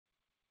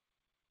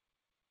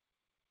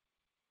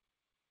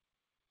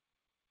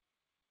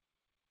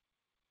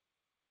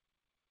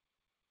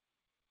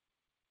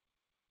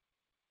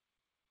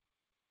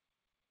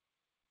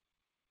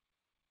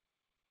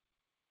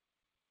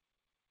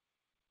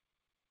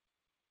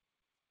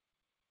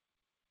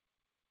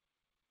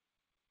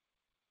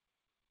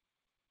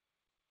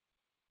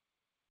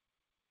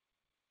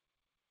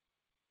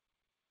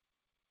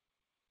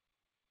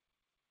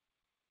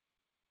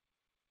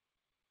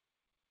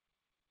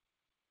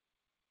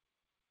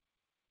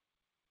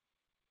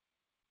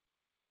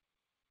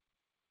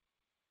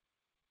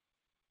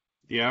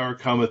The hour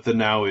cometh and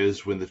now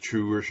is, when the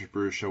true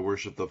worshippers shall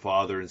worship the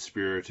Father in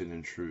spirit and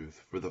in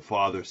truth, for the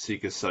Father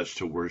seeketh such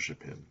to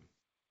worship him.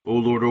 O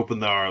Lord, open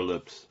thou our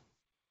lips,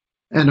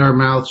 and our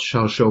mouths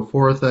shall show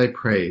forth thy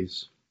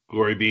praise.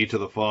 Glory be to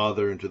the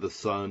Father, and to the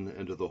Son,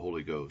 and to the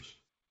Holy Ghost.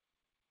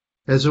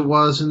 As it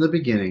was in the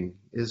beginning,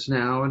 is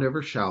now, and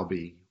ever shall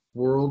be,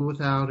 world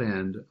without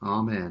end.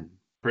 Amen.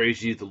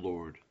 Praise ye the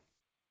Lord.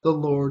 The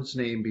Lord's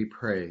name be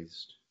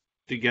praised.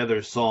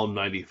 Together Psalm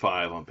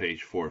 95 on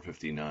page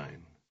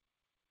 459.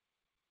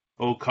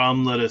 O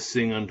come, let us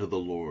sing unto the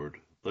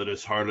Lord. Let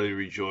us heartily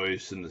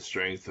rejoice in the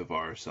strength of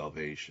our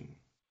salvation.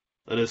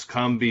 Let us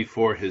come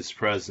before his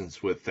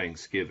presence with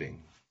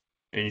thanksgiving,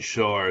 and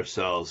show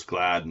ourselves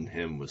glad in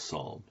him with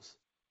psalms.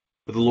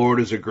 For the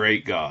Lord is a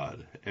great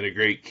God, and a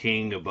great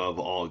King above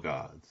all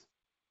gods.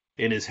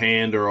 In his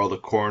hand are all the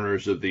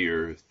corners of the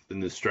earth,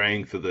 and the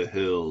strength of the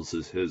hills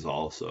is his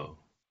also.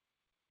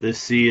 The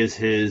sea is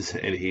his,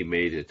 and he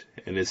made it,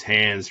 and his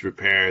hands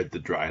prepared the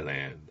dry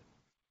land.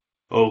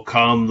 O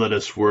come, let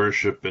us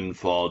worship and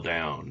fall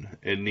down,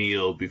 and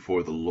kneel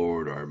before the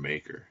Lord our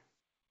Maker.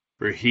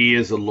 For he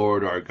is the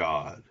Lord our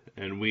God,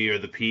 and we are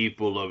the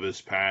people of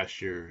his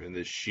pasture, and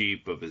the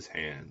sheep of his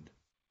hand.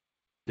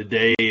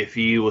 Today, if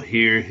ye will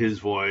hear his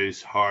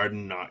voice,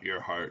 harden not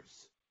your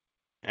hearts,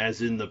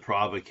 as in the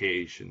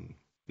provocation,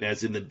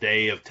 as in the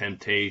day of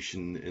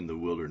temptation in the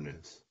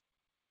wilderness,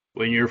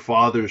 when your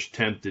fathers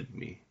tempted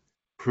me,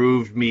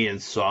 proved me,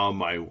 and saw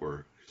my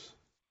works.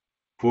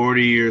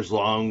 40 years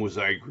long was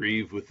I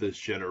grieved with this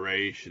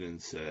generation,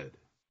 and said,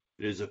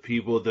 It is a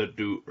people that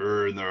do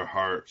err in their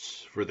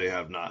hearts, for they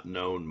have not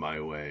known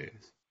my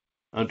ways,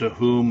 unto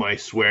whom I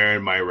swear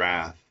in my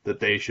wrath, that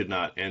they should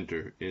not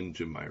enter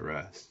into my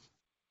rest.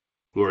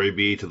 Glory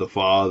be to the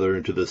Father,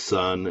 and to the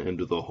Son, and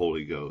to the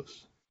Holy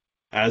Ghost,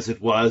 as it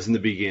was in the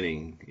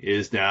beginning,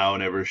 is now,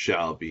 and ever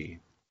shall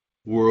be,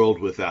 world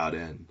without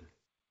end.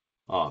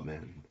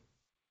 Amen.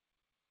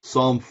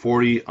 Psalm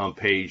 40 on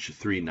page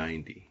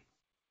 390.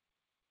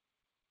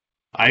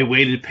 I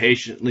waited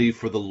patiently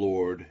for the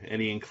Lord,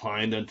 and he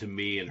inclined unto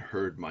me and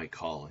heard my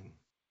calling.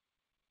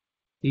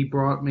 He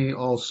brought me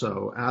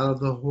also out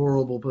of the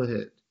horrible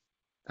pit,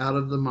 out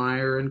of the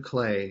mire and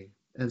clay,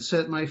 and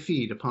set my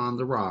feet upon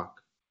the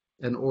rock,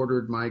 and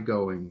ordered my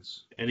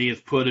goings. And he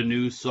hath put a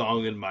new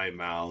song in my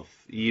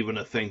mouth, even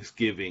a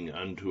thanksgiving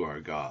unto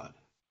our God.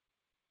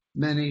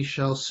 Many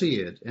shall see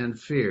it and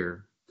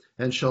fear,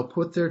 and shall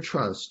put their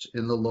trust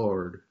in the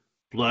Lord.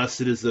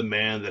 Blessed is the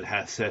man that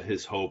hath set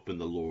his hope in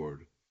the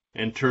Lord,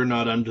 and turn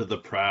not unto the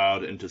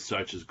proud, and to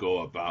such as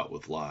go about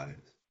with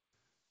lies.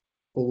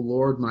 O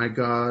Lord my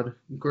God,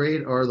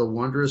 great are the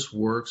wondrous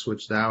works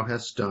which thou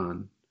hast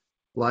done,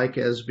 like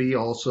as be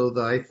also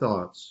thy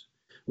thoughts,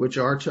 which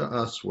are to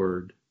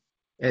usward.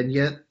 And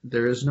yet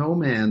there is no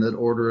man that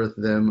ordereth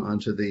them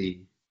unto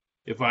thee.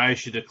 If I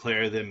should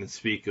declare them and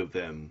speak of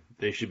them,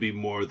 they should be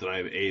more than I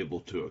am able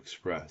to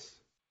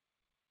express.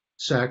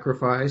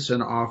 Sacrifice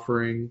and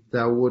offering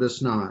thou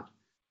wouldest not,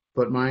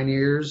 but mine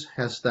ears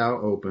hast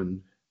thou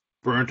opened.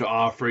 Burnt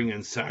offering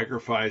and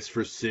sacrifice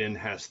for sin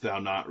hast thou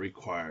not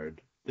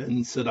required.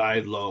 Then said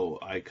I, Lo,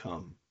 I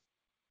come.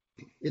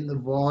 In the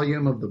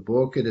volume of the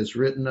book it is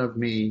written of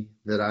me,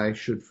 that I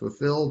should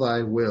fulfill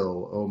thy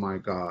will, O my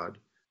God.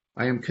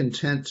 I am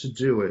content to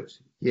do it.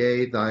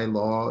 Yea, thy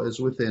law is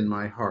within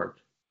my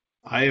heart.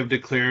 I have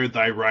declared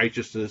thy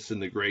righteousness in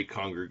the great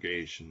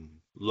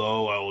congregation.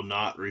 Lo, I will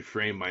not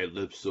refrain my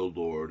lips, O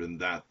Lord, and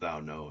that thou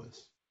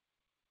knowest.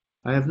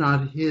 I have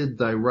not hid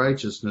thy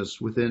righteousness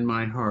within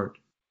my heart.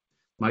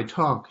 My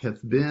talk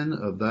hath been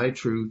of thy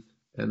truth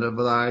and of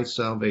thy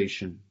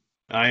salvation.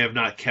 I have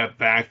not kept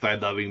back thy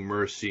loving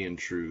mercy and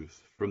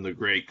truth from the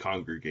great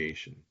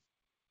congregation.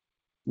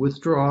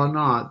 Withdraw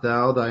not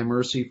thou thy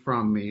mercy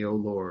from me, O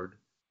Lord.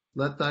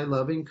 Let thy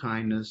loving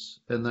kindness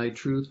and thy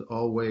truth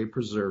always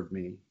preserve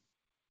me.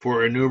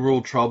 For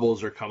innumerable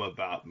troubles are come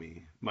about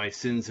me. My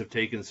sins have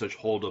taken such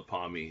hold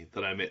upon me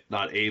that I am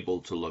not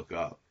able to look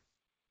up.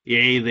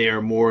 Yea, they are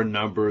more in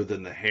number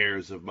than the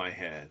hairs of my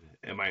head,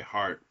 and my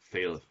heart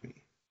faileth me.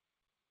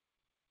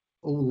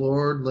 O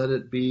Lord, let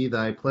it be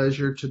thy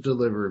pleasure to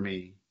deliver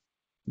me.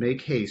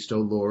 Make haste, O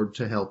Lord,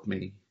 to help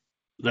me.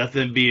 Let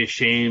them be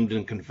ashamed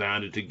and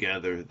confounded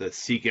together that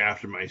seek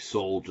after my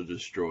soul to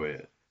destroy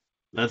it.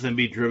 Let them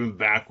be driven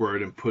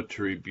backward and put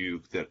to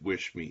rebuke that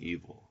wish me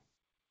evil.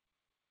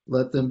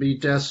 Let them be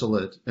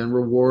desolate and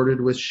rewarded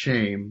with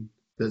shame,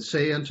 that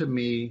say unto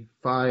me,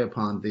 Fie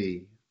upon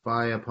thee,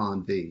 fie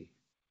upon thee.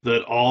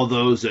 Let all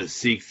those that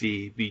seek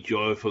thee be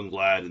joyful and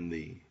glad in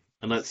thee.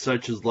 And let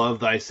such as love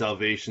thy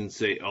salvation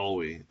say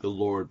always, The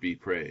Lord be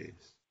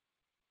praised.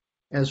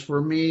 As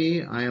for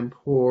me, I am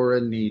poor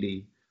and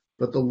needy,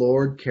 but the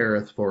Lord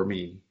careth for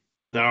me.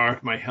 Thou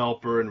art my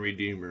helper and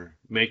redeemer.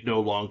 Make no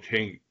long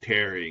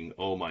tarrying,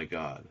 O my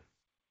God.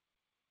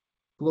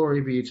 Glory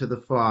be to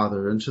the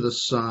Father, and to the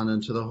Son,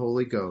 and to the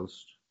Holy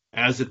Ghost.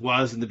 As it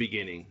was in the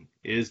beginning,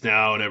 is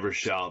now, and ever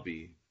shall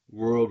be,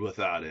 world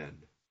without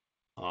end.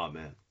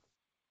 Amen.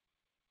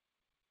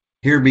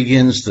 Here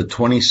begins the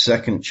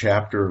 22nd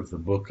chapter of the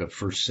book of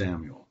 1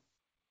 Samuel.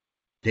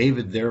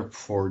 David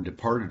therefore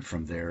departed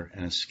from there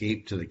and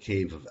escaped to the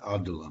cave of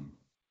Adullam.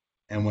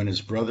 And when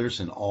his brothers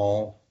and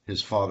all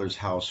his father's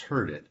house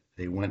heard it,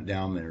 they went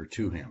down there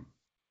to him.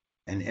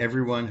 And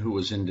everyone who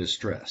was in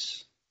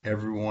distress,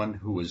 everyone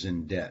who was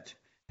in debt,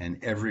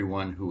 and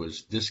everyone who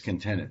was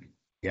discontented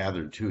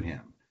gathered to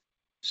him.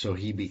 So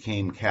he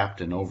became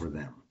captain over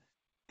them.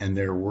 And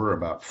there were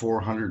about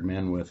 400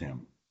 men with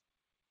him.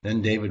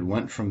 Then David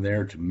went from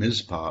there to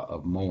Mizpah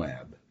of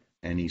Moab,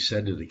 and he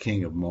said to the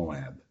king of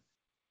Moab,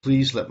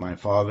 "Please let my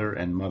father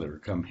and mother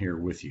come here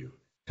with you,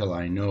 till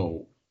I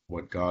know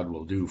what God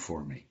will do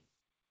for me."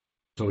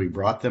 So he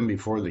brought them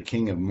before the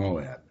king of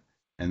Moab,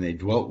 and they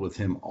dwelt with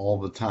him all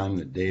the time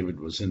that David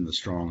was in the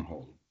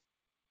stronghold.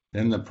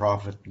 Then the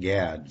prophet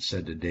Gad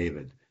said to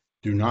David,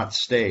 "Do not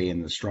stay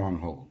in the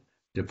stronghold.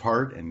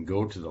 Depart and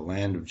go to the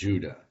land of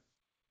Judah."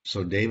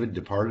 So David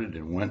departed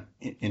and went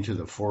into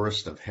the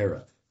forest of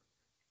Hereth.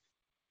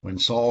 When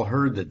Saul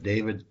heard that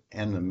David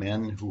and the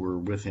men who were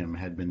with him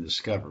had been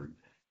discovered,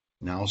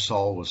 now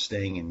Saul was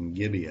staying in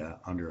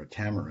Gibeah under a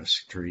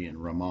tamarisk tree in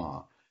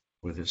Ramah,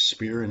 with his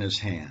spear in his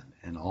hand,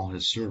 and all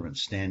his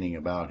servants standing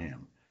about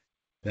him.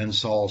 Then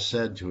Saul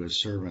said to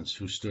his servants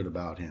who stood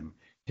about him,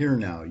 "Hear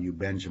now, you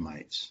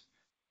Benjamites.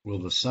 Will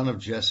the son of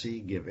Jesse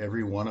give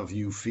every one of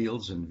you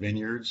fields and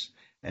vineyards,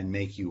 and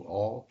make you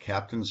all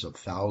captains of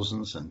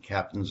thousands and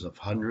captains of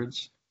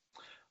hundreds?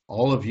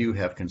 All of you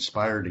have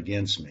conspired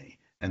against me,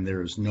 and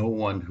there is no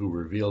one who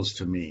reveals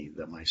to me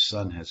that my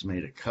son has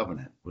made a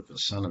covenant with the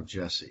son of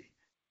Jesse.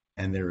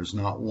 And there is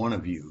not one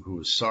of you who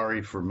is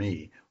sorry for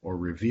me or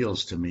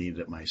reveals to me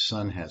that my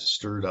son has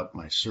stirred up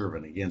my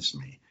servant against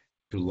me,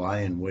 to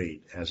lie in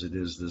wait as it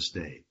is this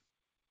day."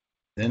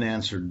 Then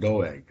answered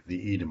Doeg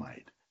the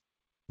Edomite,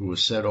 who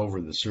was set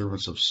over the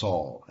servants of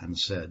Saul, and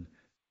said,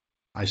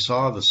 "I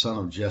saw the son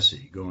of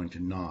Jesse going to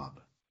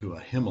Nob, to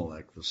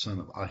Ahimelech the son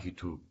of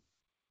Ahitub.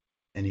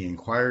 And he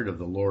inquired of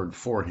the Lord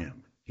for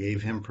him,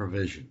 gave him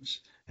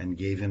provisions, and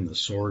gave him the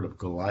sword of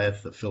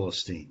Goliath the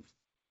Philistine.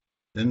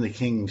 Then the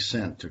king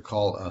sent to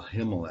call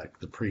Ahimelech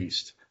the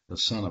priest, the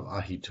son of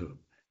Ahitub,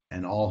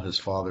 and all his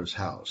father's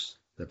house,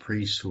 the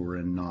priests who were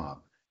in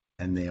Nob,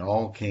 and they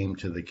all came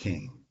to the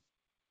king.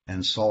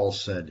 And Saul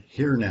said,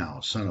 "Hear now,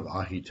 son of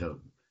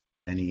Ahitub."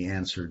 And he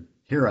answered,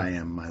 "Here I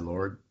am, my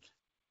lord."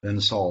 Then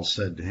Saul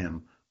said to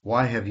him,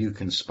 "Why have you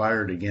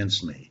conspired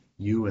against me,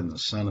 you and the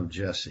son of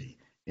Jesse,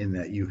 in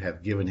that you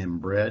have given him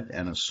bread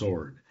and a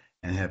sword,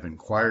 and have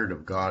inquired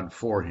of God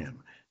for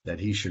him,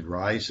 that he should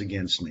rise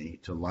against me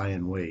to lie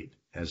in wait,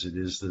 as it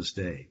is this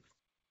day?"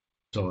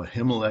 So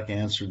Ahimelech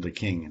answered the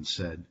king and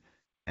said,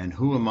 "And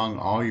who among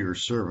all your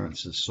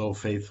servants is so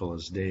faithful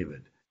as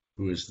David,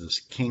 who is the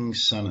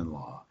king's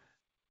son-in-law,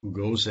 who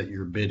goes at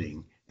your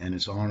bidding, and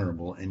is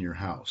honorable in your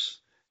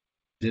house?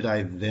 Did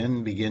I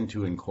then begin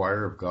to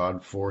inquire of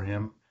God for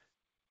him?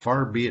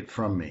 Far be it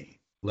from me.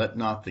 Let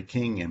not the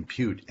king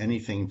impute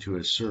anything to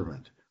his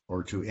servant,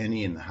 or to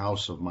any in the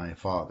house of my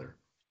father.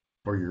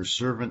 For your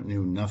servant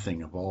knew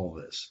nothing of all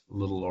this,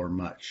 little or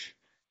much."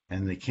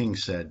 And the king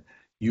said,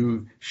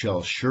 "You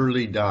shall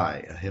surely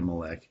die,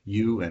 Ahimelech,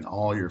 you and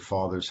all your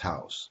father's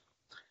house."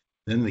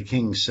 Then the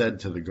king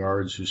said to the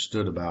guards who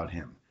stood about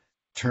him,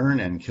 "Turn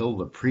and kill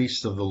the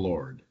priests of the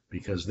Lord,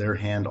 because their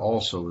hand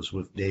also is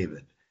with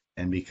David,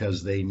 and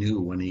because they knew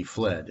when he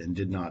fled and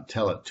did not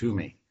tell it to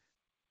me."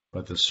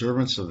 But the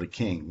servants of the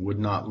king would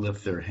not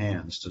lift their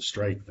hands to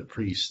strike the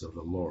priests of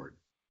the Lord.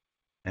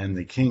 And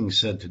the king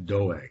said to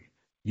Doeg,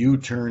 "You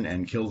turn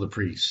and kill the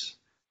priests."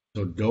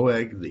 So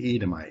Doeg the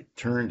Edomite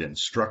turned and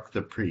struck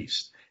the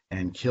priests,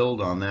 and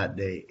killed on that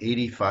day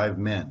 85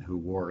 men who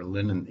wore a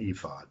linen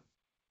ephod.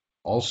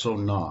 Also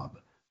Nob,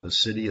 the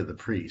city of the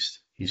priests,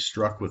 he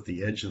struck with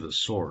the edge of the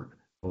sword,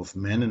 both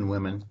men and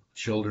women,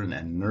 children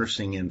and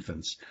nursing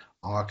infants,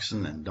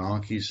 oxen and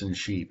donkeys and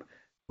sheep,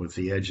 with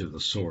the edge of the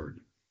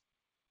sword.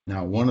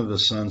 Now one of the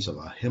sons of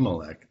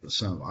Ahimelech, the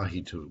son of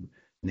Ahitub,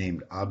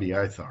 named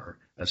Abiathar,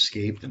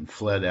 escaped and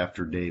fled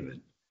after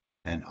David.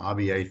 And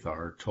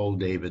Abiathar told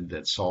David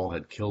that Saul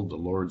had killed the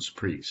Lord's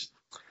priest.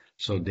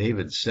 So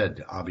David said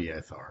to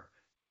Abiathar,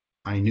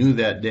 "I knew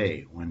that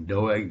day, when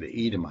Doeg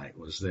the Edomite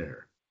was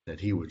there, that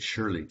he would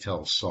surely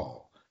tell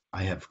Saul,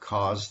 'I have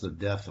caused the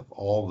death of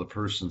all the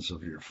persons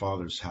of your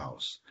father's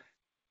house.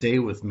 Stay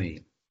with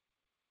me.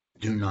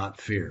 Do not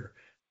fear,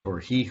 for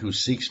he who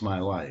seeks my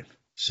life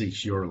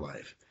seeks your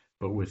life,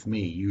 but with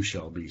me you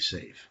shall be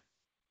safe.'"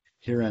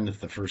 Here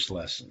endeth the first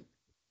lesson.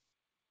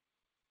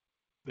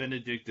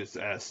 Benedictus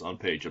S. on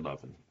page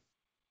 11.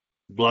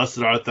 Blessed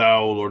art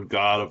thou, O Lord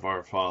God of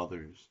our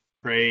fathers,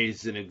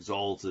 praised and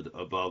exalted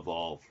above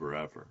all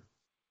forever.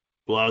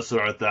 Blessed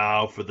art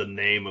thou for the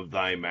name of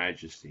thy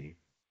majesty,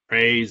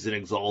 praised and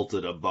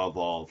exalted above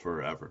all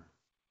forever.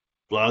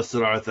 Blessed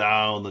art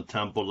thou in the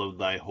temple of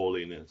thy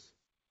holiness,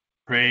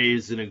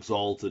 praised and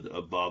exalted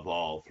above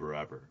all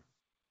forever.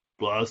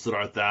 Blessed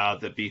art thou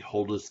that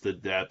beholdest the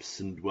depths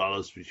and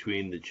dwellest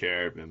between the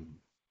cherubim,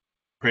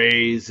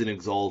 praised and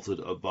exalted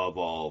above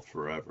all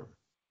forever.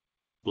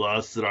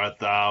 Blessed art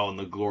thou on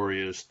the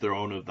glorious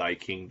throne of thy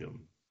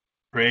kingdom,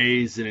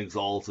 praised and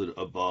exalted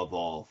above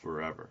all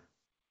forever.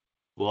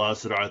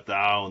 Blessed art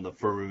thou in the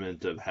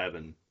firmament of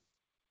heaven,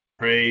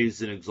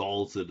 praised and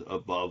exalted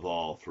above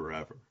all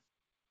forever.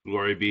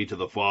 Glory be to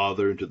the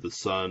Father, and to the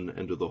Son,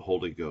 and to the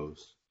Holy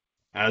Ghost,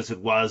 as it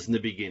was in the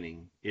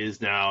beginning,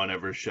 is now, and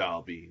ever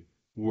shall be,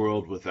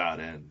 world without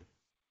end.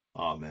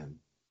 Amen.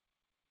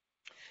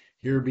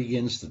 Here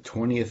begins the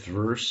 20th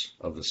verse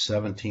of the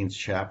 17th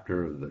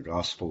chapter of the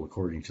Gospel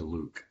according to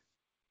Luke.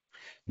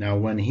 Now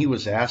when he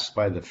was asked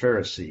by the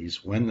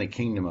Pharisees when the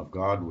kingdom of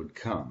God would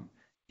come,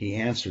 he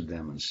answered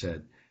them and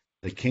said,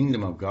 "The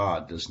kingdom of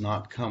God does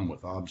not come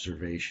with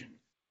observation,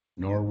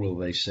 nor will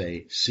they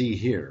say, 'See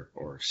here,'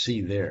 or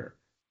 'See there,'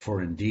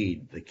 for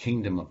indeed the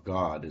kingdom of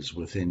God is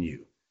within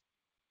you."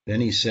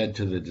 Then he said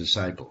to the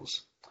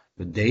disciples,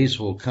 "The days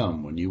will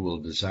come when you will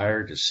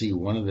desire to see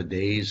one of the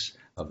days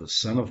of the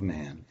Son of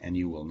Man, and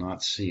you will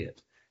not see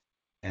it.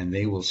 And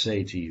they will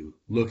say to you,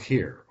 'Look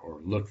here,' or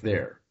 'Look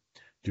there.'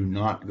 Do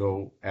not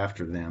go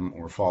after them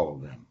or follow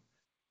them.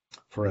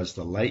 For as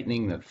the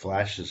lightning that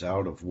flashes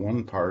out of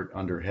one part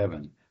under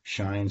heaven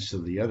shines to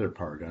the other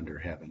part under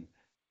heaven,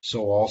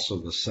 so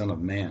also the Son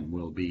of Man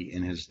will be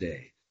in his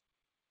day.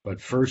 But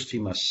first he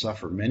must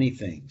suffer many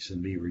things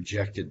and be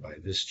rejected by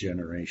this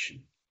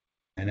generation.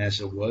 And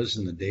as it was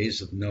in the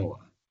days of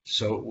Noah,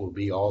 so it will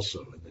be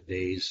also in the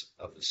days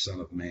of the Son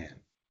of Man.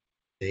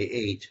 They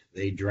ate,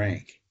 they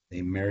drank,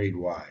 they married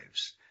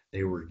wives,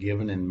 they were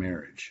given in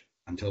marriage,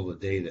 until the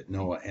day that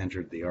Noah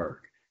entered the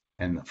ark,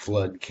 and the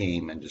flood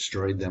came and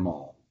destroyed them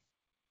all.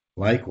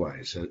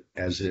 Likewise,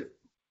 as it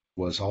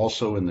was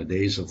also in the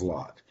days of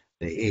Lot,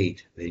 they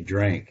ate, they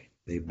drank,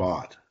 they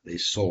bought, they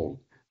sold,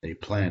 they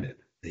planted,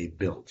 they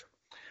built.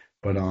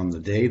 But on the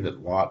day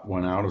that Lot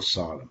went out of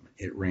Sodom,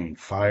 it rained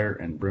fire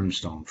and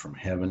brimstone from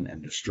heaven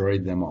and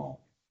destroyed them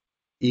all.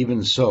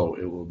 Even so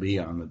it will be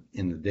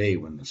in the day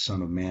when the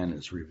Son of Man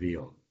is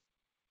revealed.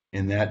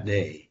 In that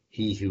day,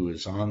 he who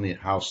is on the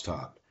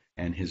housetop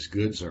and his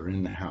goods are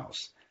in the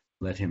house,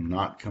 let him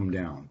not come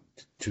down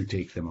to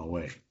take them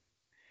away.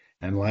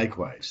 And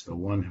likewise, the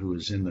one who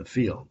is in the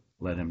field,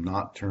 let him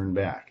not turn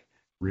back.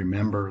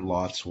 Remember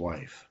Lot's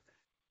wife.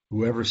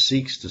 Whoever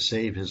seeks to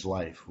save his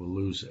life will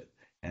lose it,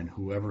 and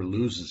whoever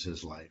loses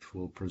his life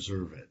will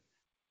preserve it.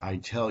 I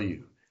tell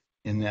you,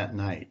 in that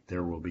night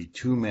there will be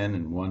 2 men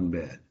in one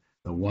bed.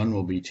 The one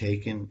will be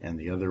taken, and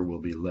the other will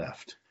be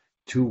left.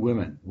 2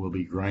 women will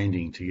be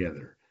grinding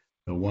together.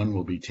 The one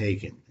will be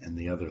taken, and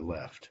the other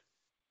left.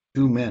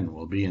 2 men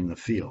will be in the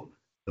field.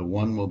 The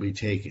one will be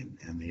taken,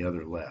 and the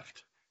other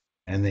left.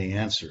 And they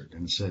answered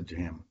and said to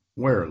him,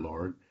 "Where,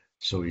 Lord?"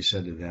 So he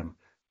said to them,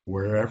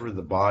 "Wherever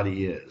the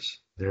body is,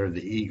 there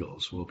the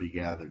eagles will be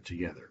gathered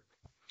together."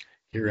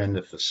 Here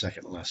endeth the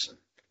second lesson.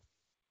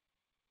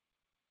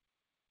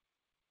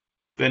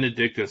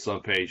 Benedictus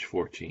on page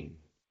 14.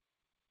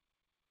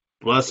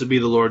 Blessed be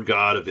the Lord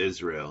God of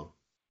Israel,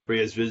 for he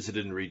has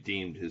visited and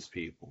redeemed his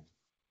people,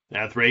 and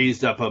hath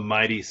raised up a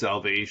mighty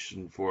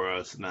salvation for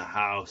us in the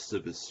house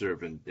of his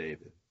servant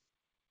David,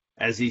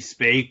 as he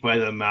spake by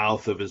the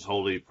mouth of his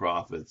holy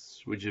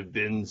prophets, which have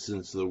been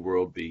since the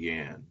world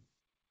began,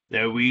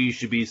 that we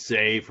should be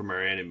saved from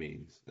our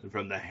enemies, and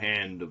from the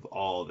hand of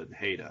all that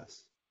hate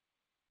us,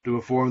 to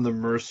perform the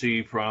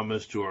mercy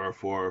promised to our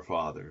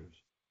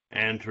forefathers,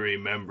 and to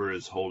remember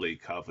his holy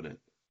covenant,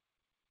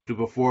 to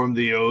perform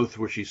the oath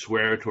which he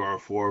sware to our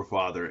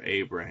forefather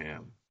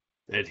Abraham,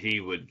 that he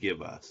would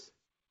give us,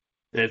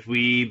 that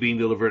we, being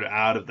delivered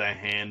out of the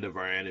hand of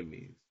our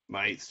enemies,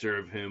 might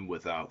serve him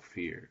without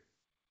fear,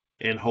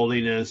 in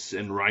holiness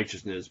and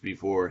righteousness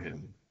before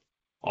him,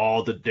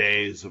 all the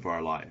days of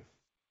our life.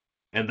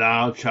 And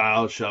thou,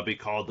 child, shalt be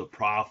called the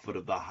prophet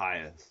of the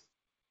highest,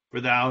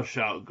 for thou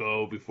shalt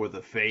go before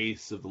the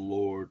face of the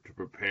Lord to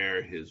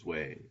prepare his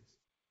ways,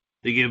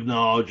 to give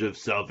knowledge of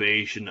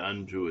salvation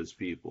unto his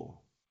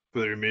people,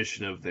 for the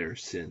remission of their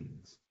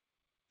sins,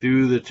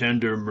 through the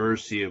tender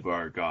mercy of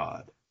our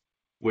God,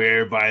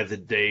 whereby the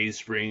day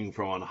spring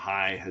from on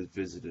high has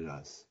visited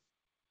us,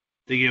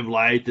 to give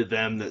light to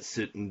them that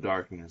sit in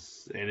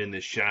darkness and in the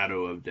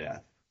shadow of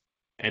death,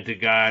 and to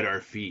guide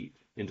our feet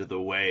into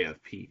the way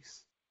of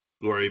peace.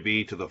 Glory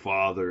be to the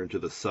Father, and to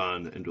the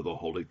Son, and to the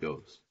Holy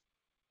Ghost,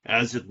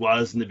 as it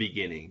was in the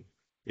beginning,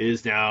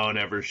 is now, and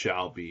ever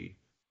shall be,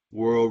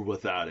 world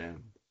without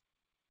end.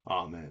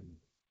 Amen.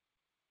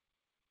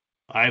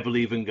 I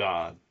believe in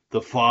God,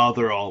 the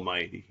Father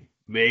Almighty,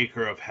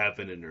 maker of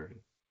heaven and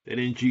earth, and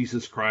in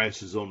Jesus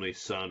Christ, his only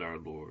Son, our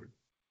Lord,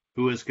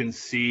 who was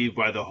conceived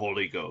by the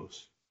Holy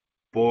Ghost,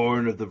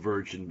 born of the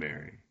Virgin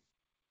Mary,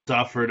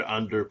 suffered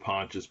under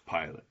Pontius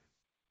Pilate,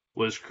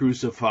 was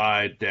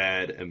crucified,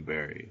 dead, and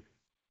buried.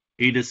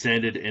 He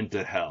descended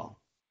into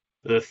hell.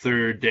 The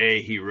 3rd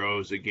day he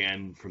rose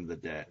again from the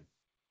dead.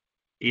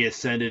 He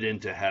ascended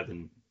into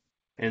heaven,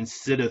 and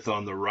sitteth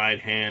on the right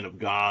hand of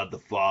God the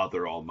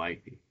Father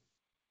Almighty.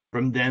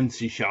 From thence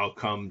he shall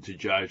come to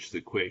judge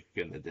the quick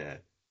and the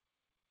dead.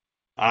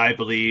 I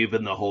believe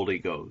in the Holy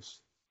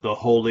Ghost, the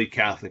Holy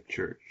Catholic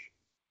Church,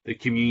 the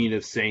communion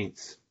of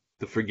saints,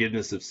 the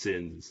forgiveness of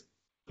sins,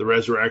 the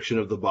resurrection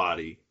of the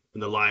body,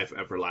 and the life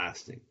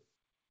everlasting.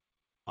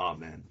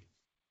 Amen.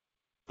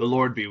 The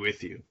Lord be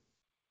with you.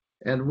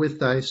 And with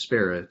thy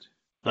spirit.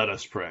 Let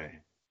us pray.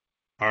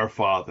 Our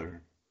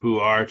Father, who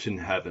art in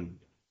heaven,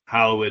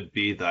 hallowed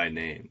be thy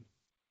name.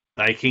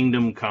 Thy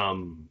kingdom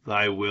come,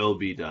 thy will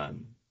be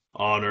done,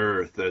 on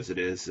earth as it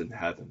is in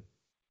heaven.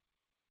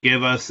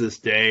 Give us this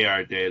day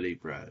our daily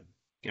bread,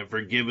 and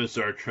forgive us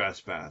our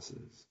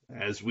trespasses,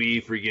 as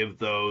we forgive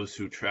those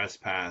who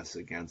trespass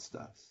against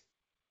us.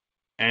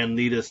 And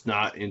lead us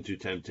not into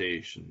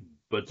temptation,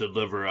 but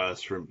deliver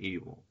us from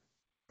evil.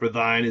 For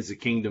thine is the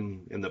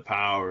kingdom, and the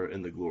power,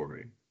 and the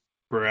glory,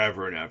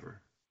 forever and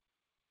ever.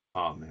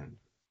 Amen.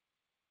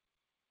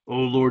 O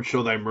Lord,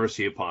 show thy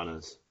mercy upon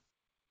us.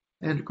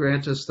 And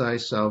grant us thy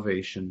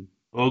salvation.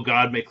 O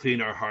God, make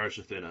clean our hearts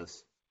within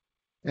us.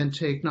 And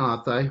take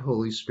not thy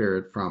Holy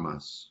Spirit from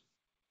us.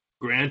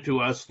 Grant to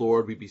us,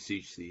 Lord, we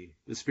beseech thee,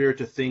 the spirit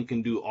to think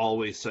and do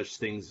always such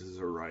things as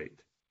are right,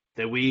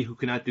 that we who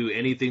cannot do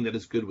anything that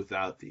is good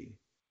without thee,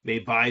 may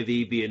by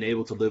thee be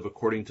enabled to live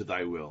according to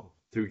thy will,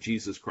 through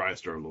Jesus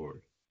Christ our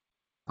Lord.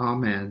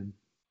 Amen.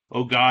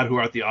 O God, who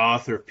art the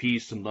author of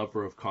peace and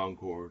lover of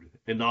concord,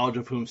 in knowledge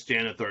of whom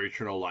standeth our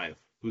eternal life,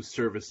 whose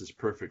service is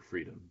perfect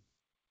freedom,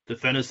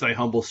 defend us thy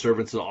humble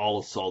servants in all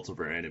assaults of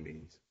our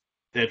enemies,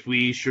 that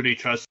we, surely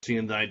trusting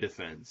in thy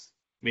defense,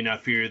 may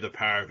not fear the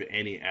power of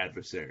any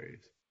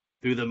adversaries,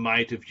 through the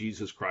might of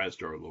Jesus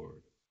Christ our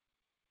Lord.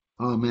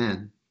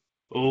 Amen.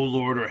 O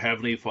Lord, our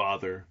heavenly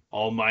Father,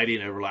 almighty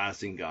and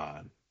everlasting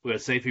God, who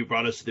has safely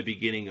brought us to the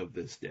beginning of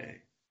this day,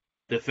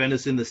 defend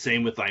us in the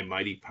same with thy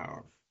mighty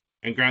power,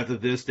 and grant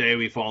that this day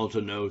we fall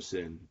into no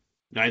sin,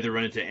 neither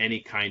run into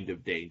any kind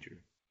of danger,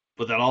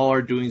 but that all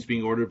our doings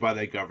being ordered by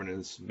thy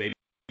governance may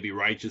be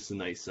righteous in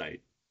thy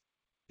sight,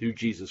 through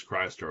Jesus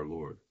Christ our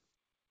Lord.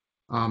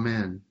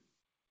 Amen.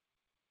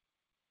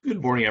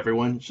 Good morning,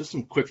 everyone. Just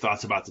some quick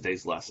thoughts about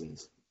today's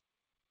lessons.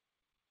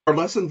 Our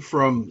lesson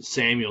from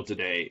Samuel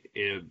today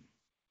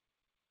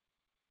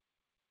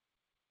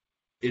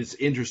is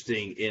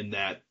interesting in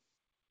that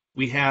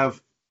we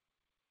have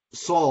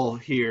Saul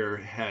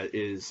here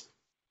is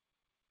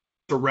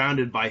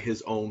surrounded by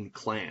his own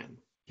clan.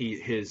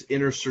 His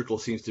inner circle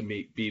seems to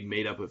be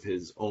made up of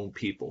his own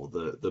people,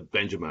 the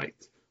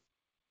Benjamites.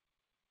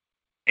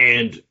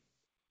 And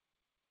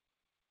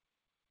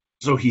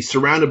so he's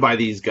surrounded by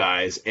these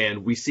guys,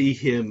 and we see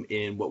him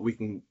in what we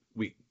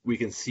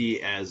can see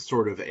as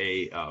sort of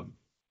an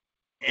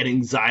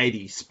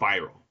anxiety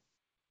spiral.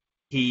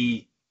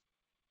 He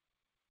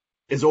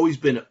has always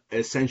been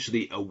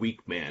essentially a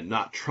weak man,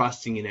 not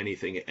trusting in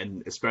anything,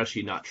 and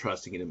especially not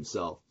trusting in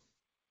himself,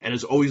 and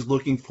is always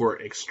looking for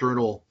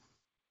external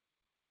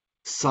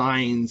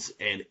signs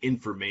and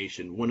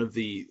information. One of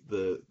the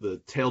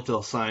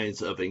telltale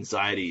signs of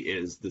anxiety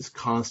is this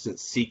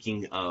constant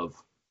seeking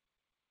of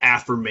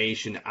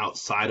affirmation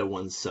outside of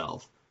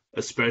oneself,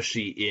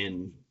 especially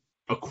in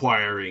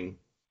acquiring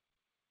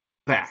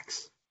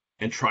facts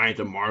and trying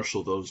to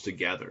marshal those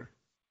together.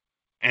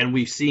 And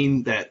we've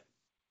seen that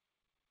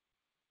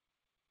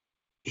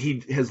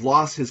he has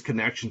lost his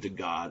connection to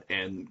God,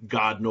 and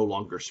God no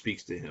longer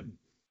speaks to him.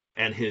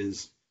 And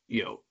he's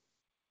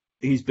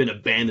been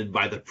abandoned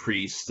by the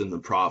priests and the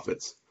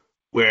prophets,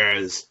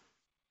 whereas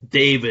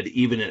David,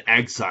 even in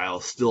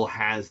exile, still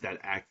has that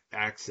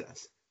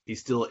access. He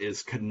still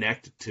is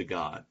connected to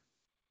God.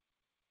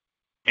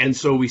 And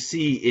so we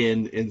see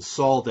in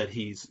Saul that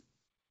he's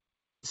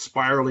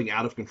spiraling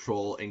out of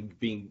control and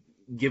being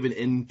given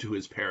into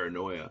his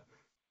paranoia,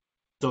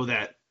 so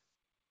that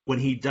when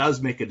he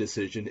does make a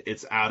decision,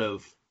 it's out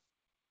of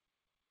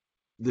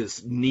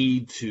this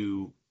need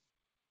to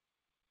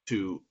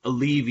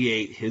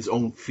alleviate his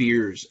own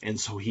fears, and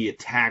so he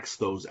attacks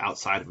those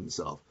outside of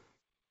himself.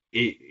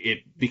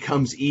 It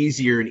becomes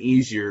easier and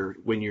easier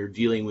when you're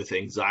dealing with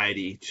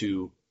anxiety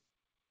to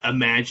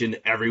imagine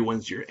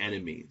everyone's your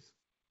enemies.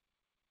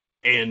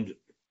 And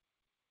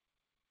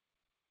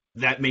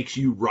that makes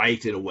you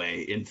right in a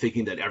way, in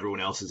thinking that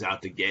everyone else is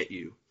out to get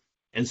you.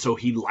 And so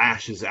he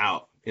lashes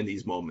out in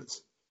these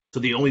moments. So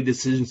the only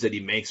decisions that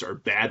he makes are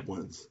bad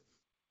ones.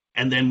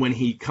 And then when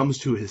he comes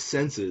to his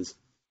senses,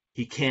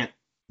 he can't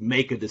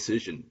make a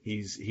decision.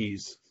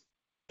 He's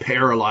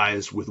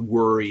paralyzed with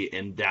worry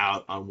and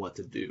doubt on what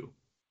to do.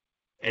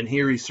 And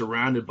here he's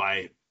surrounded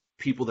by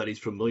people that he's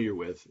familiar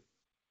with,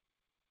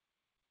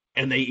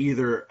 and they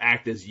either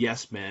act as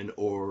yes men,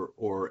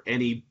 or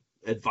any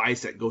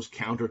advice that goes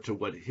counter to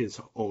what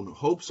his own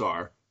hopes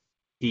are,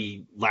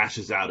 he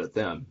lashes out at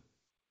them.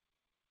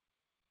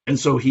 And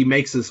so he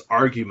makes this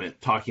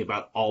argument talking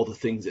about all the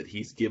things that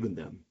he's given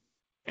them.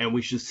 And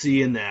we should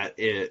see in that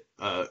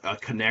a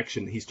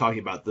connection. He's talking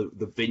about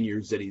the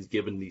vineyards that he's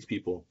given these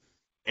people.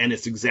 And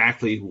it's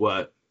exactly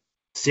what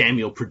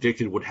Samuel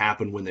predicted would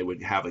happen when they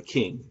would have a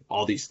king.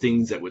 All these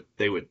things that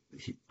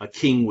a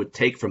king would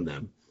take from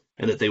them,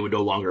 and that they would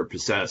no longer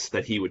possess,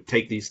 that he would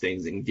take these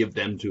things and give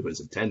them to his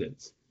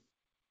attendants.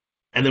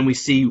 And then we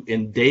see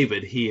in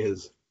David, he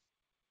has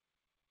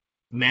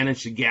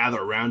managed to gather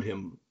around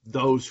him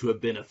those who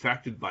have been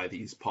affected by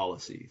these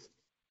policies,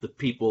 the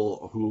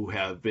people who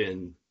have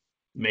been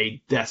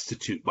made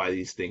destitute by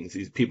these things,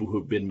 these people who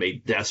have been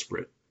made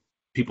desperate,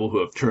 people who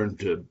have turned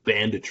to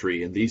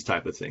banditry and these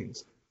type of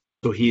things.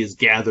 So he has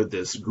gathered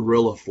this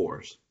guerrilla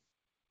force.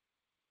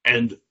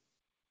 And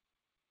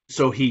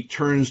so he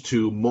turns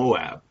to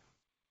Moab,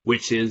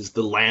 which is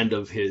the land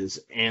of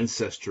his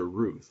ancestor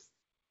Ruth.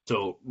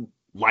 So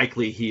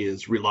likely he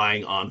is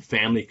relying on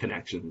family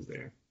connections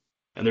there.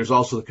 And there's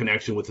also the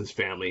connection with his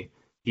family.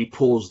 He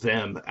pulls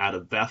them out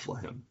of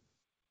Bethlehem.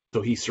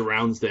 So he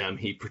surrounds them,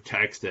 he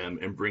protects them,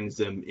 and brings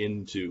them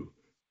into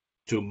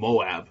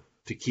Moab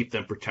to keep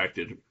them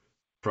protected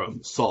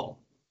from Saul.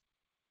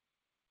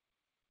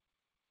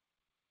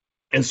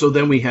 And so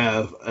then we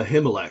have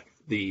Ahimelech,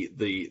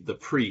 the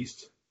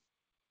priest,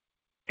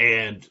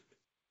 and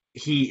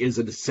he is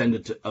a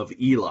descendant of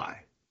Eli.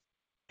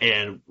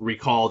 And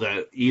recall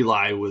that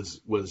Eli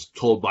was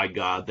told by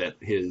God that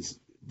his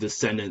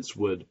descendants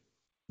would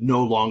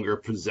no longer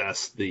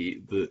possess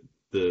the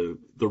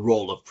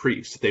role of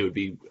priest. They would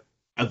be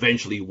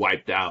eventually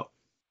wiped out.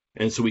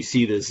 And so we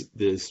see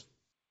this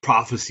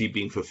prophecy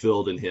being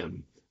fulfilled in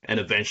him and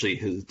eventually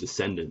his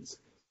descendants.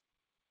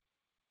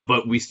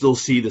 But we still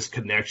see this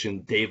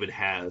connection David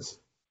has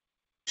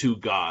to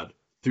God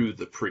through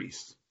the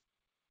priest.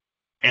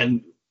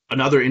 And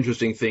another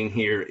interesting thing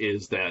here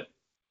is that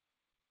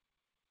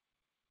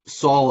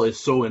Saul is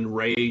so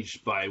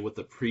enraged by what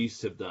the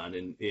priests have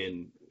done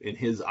in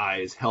his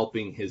eyes,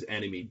 helping his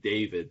enemy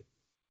David,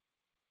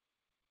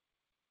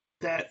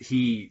 that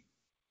he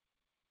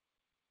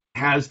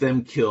has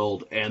them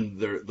killed and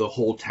the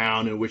whole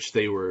town in which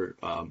they were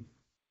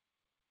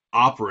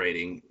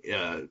operating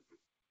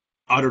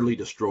utterly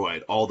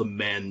destroyed, all the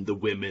men, the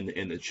women,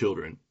 and the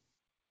children.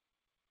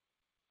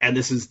 And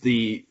this is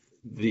the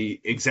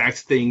exact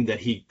thing that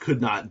he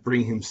could not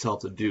bring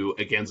himself to do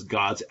against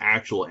God's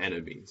actual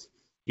enemies.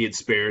 He had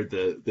spared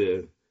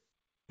the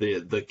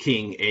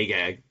king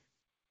Agag.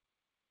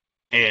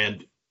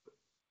 And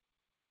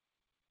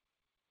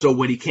so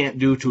what he can't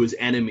do to his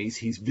enemies,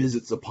 he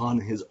visits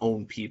upon his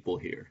own people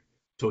here.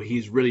 So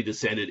he's really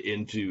descended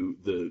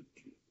into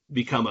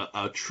become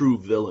a true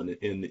villain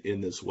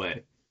in this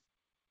way.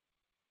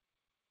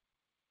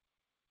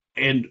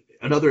 And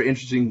another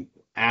interesting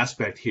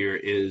aspect here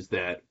is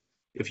that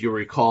if you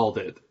recall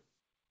that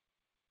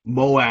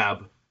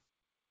Moab,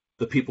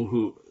 the people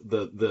who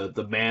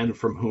the man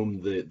from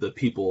whom the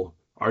people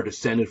are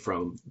descended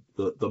from,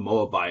 the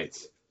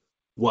Moabites,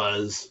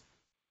 was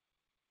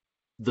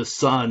the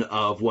son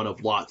of one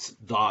of Lot's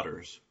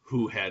daughters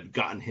who had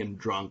gotten him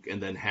drunk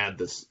and then had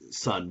this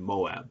son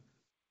Moab.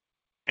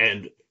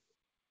 And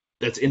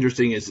that's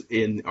interesting is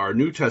in our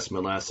New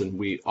Testament lesson,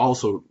 we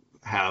also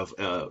have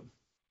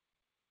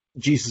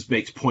Jesus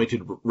makes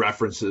pointed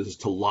references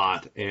to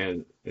Lot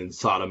and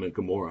Sodom and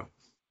Gomorrah.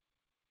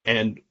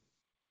 And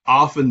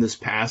often this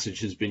passage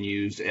has been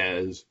used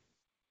as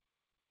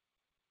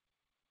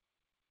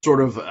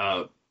sort of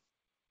a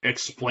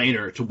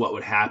explainer to what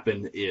would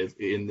happen if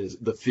in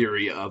the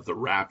theory of the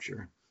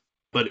rapture.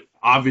 But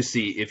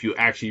obviously, if you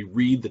actually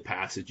read the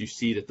passage, you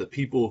see that the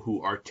people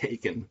who are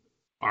taken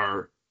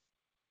are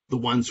the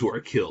ones who are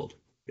killed.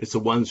 It's the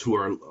ones who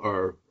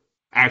are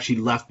actually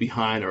left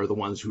behind are the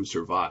ones who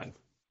survive.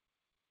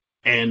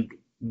 And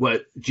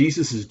what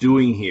Jesus is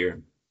doing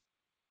here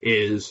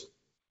is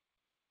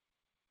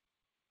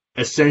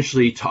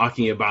essentially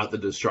talking about the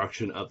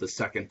destruction of the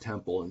Second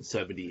Temple in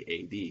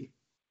 70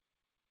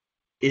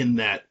 AD. In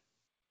that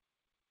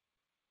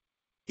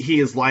he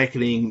is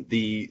likening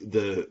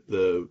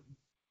the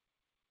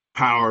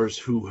powers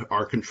who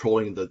are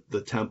controlling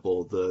the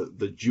temple,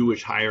 the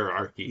Jewish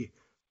hierarchy,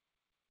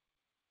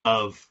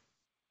 of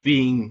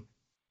being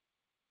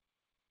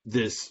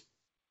this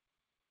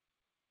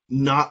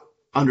not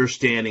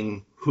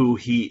understanding who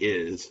he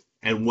is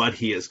and what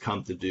he has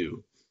come to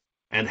do,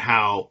 and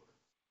how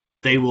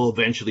they will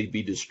eventually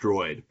be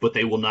destroyed, but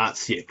they will not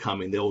see it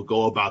coming. They will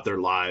go about their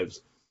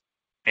lives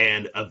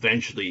and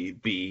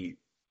eventually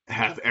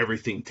have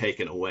everything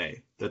taken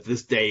away. That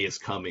this day is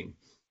coming,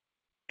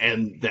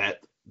 and that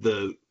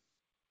the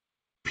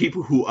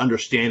people who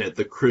understand it,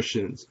 the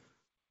Christians,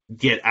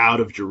 get out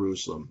of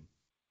Jerusalem.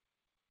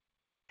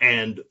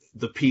 And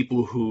the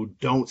people who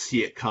don't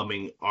see it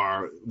coming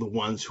are the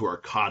ones who are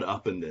caught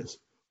up in this,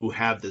 who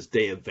have this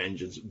day of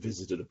vengeance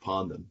visited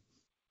upon them.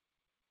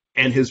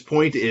 And his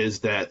point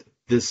is that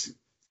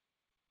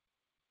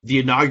the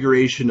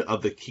inauguration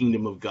of the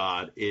kingdom of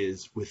God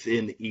is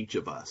within each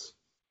of us.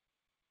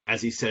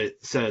 As he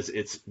says,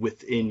 it's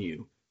within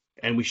you.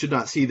 And we should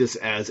not see this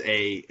as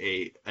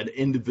an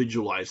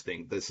individualized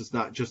thing. This is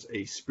not just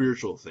a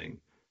spiritual thing,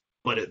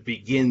 but it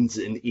begins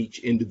in each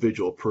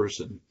individual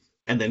person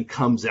and then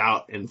comes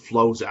out and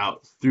flows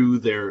out through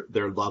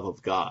their love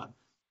of God.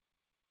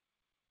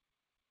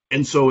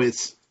 And so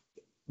it's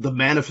the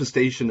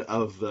manifestation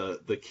of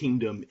the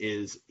kingdom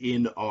is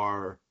in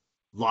our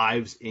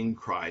lives in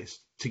Christ,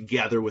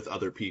 together with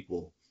other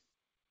people,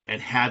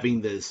 and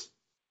having this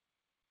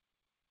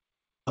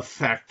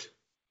effect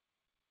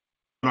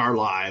on our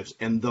lives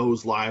and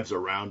those lives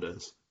around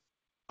us,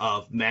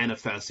 of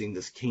manifesting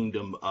this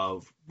kingdom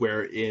of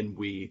wherein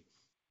we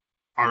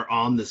are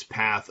on this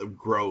path of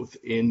growth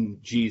in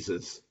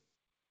Jesus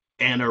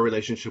and our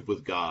relationship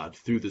with God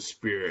through the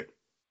Spirit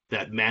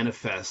that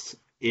manifests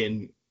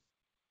in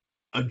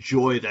a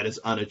joy that is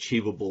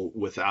unachievable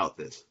without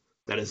this.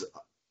 That is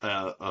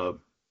a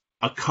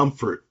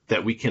comfort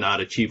that we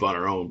cannot achieve on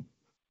our own.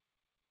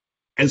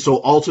 And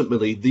so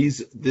ultimately,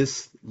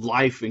 this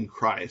life in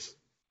Christ,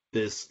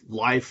 this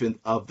life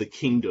of the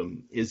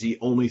kingdom, is the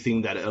only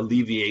thing that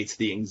alleviates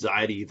the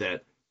anxiety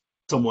that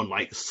someone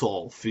like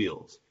Saul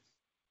feels.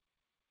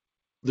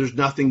 There's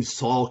nothing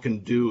Saul can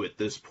do at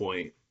this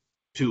point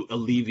to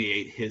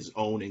alleviate his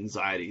own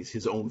anxieties,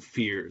 his own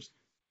fears,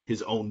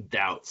 his own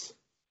doubts.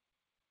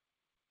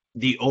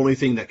 The only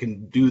thing that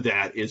can do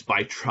that is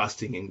by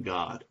trusting in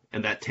God.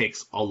 And that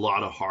takes a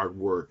lot of hard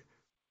work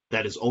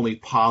that is only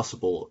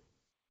possible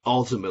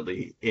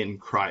ultimately in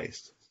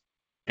Christ.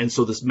 And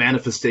so this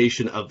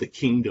manifestation of the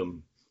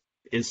kingdom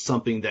is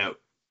something that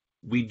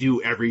we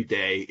do every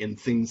day in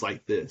things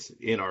like this,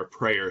 in our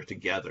prayer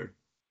together,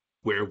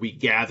 where we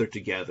gather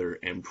together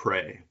and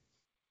pray.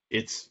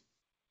 It's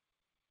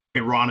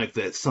ironic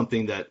that it's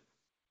something that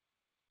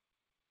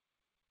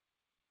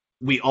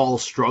we all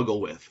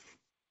struggle with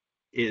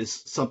is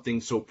something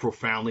so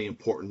profoundly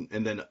important.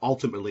 And then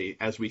ultimately,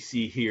 as we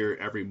see here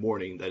every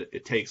morning, that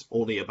it takes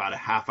only about a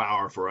half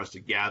hour for us to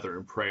gather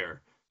in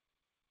prayer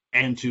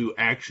and to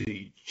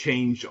actually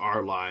change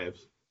our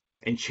lives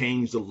and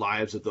change the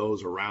lives of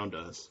those around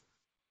us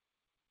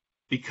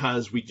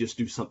because we just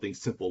do something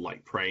simple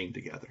like praying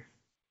together.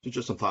 So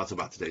just some thoughts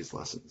about today's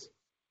lessons.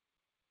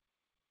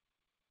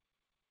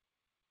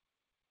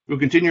 We'll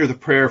continue the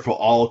prayer for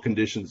all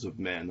conditions of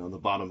men on the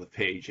bottom of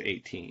page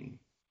 18.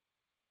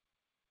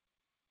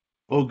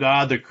 O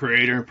God, the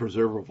creator and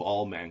preserver of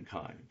all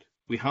mankind,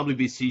 we humbly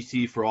beseech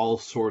thee for all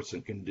sorts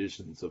and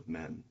conditions of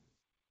men,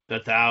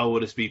 that thou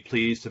wouldest be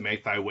pleased to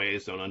make thy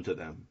ways known unto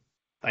them,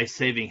 thy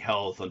saving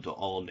health unto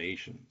all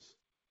nations.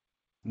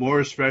 More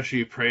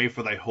especially pray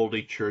for thy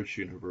holy church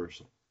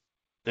universal,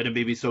 that it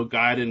may be so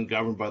guided and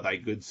governed by thy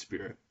good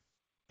spirit,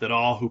 that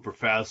all who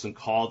profess and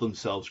call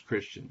themselves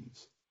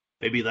Christians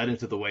may be led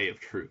into the way of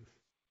truth,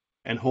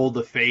 and hold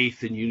the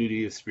faith and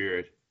unity of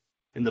spirit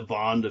in the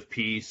bond of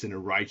peace and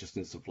in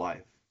righteousness of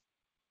life.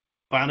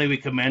 Finally, we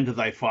commend to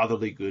thy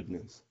fatherly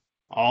goodness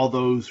all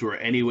those who are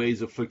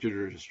anyways afflicted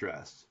or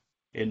distressed,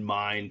 in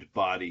mind,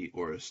 body,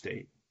 or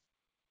estate.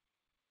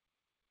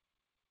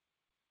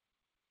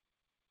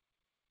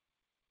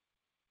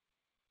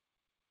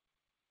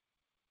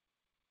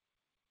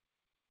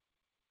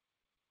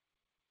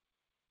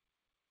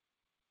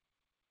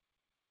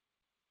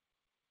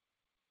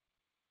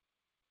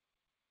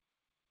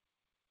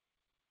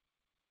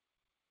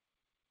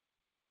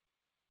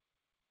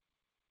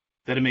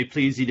 That it may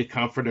please thee to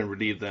comfort and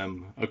relieve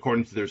them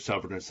according to their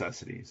several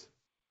necessities,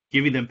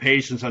 giving them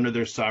patience under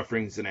their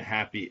sufferings and a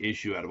happy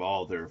issue out of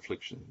all their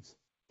afflictions.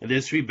 And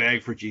this we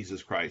beg for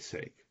Jesus Christ's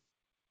sake.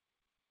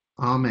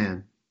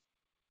 Amen.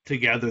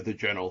 Together the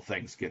general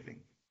thanksgiving.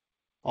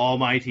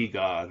 Almighty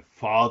God,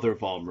 Father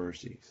of all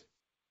mercies,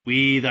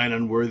 we, thine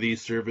unworthy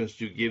servants,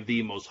 do give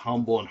thee most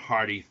humble and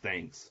hearty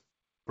thanks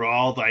for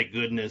all thy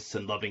goodness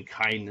and loving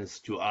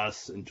kindness to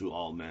us and to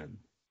all men.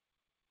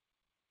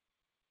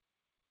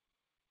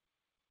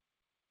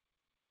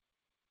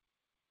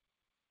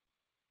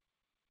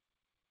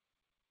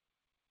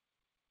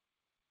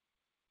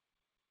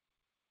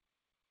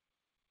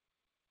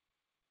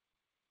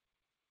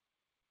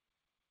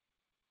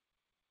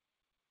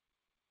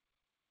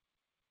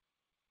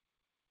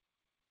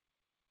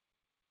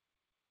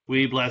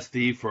 We bless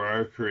thee for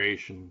our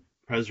creation,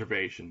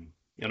 preservation,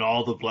 and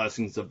all the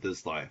blessings of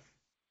this life,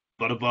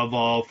 but above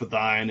all for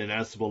thine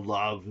inestimable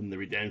love and the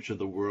redemption of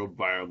the world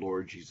by our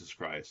Lord Jesus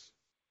Christ,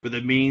 for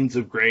the means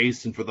of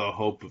grace and for the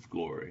hope of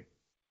glory.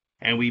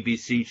 And we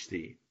beseech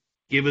thee,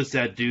 give us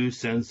that due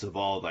sense of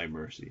all thy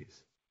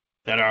mercies,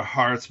 that our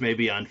hearts may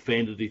be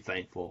unfeignedly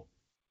thankful,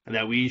 and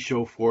that we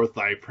show forth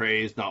thy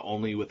praise not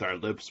only with our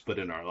lips but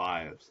in our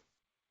lives,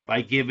 by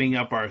giving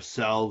up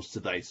ourselves to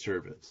thy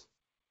service,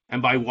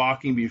 and by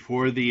walking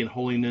before thee in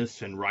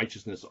holiness and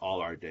righteousness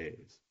all our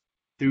days.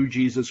 Through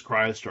Jesus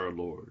Christ our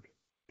Lord,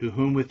 to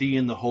whom with thee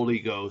and the Holy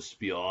Ghost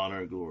be all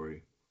honor and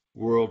glory,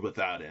 world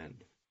without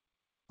end.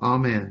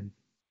 Amen.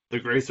 The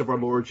grace of our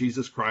Lord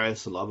Jesus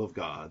Christ, the love of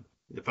God,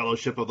 the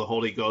fellowship of the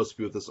Holy Ghost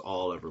be with us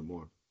all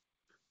evermore.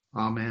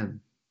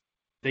 Amen.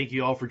 Thank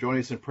you all for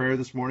joining us in prayer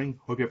this morning.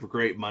 Hope you have a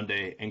great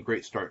Monday and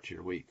great start to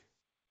your week.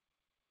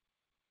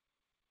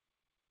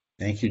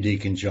 Thank you,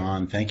 Deacon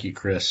John. Thank you,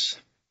 Chris.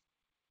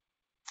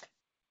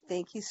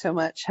 Thank you so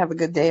much. Have a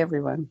good day,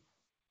 everyone.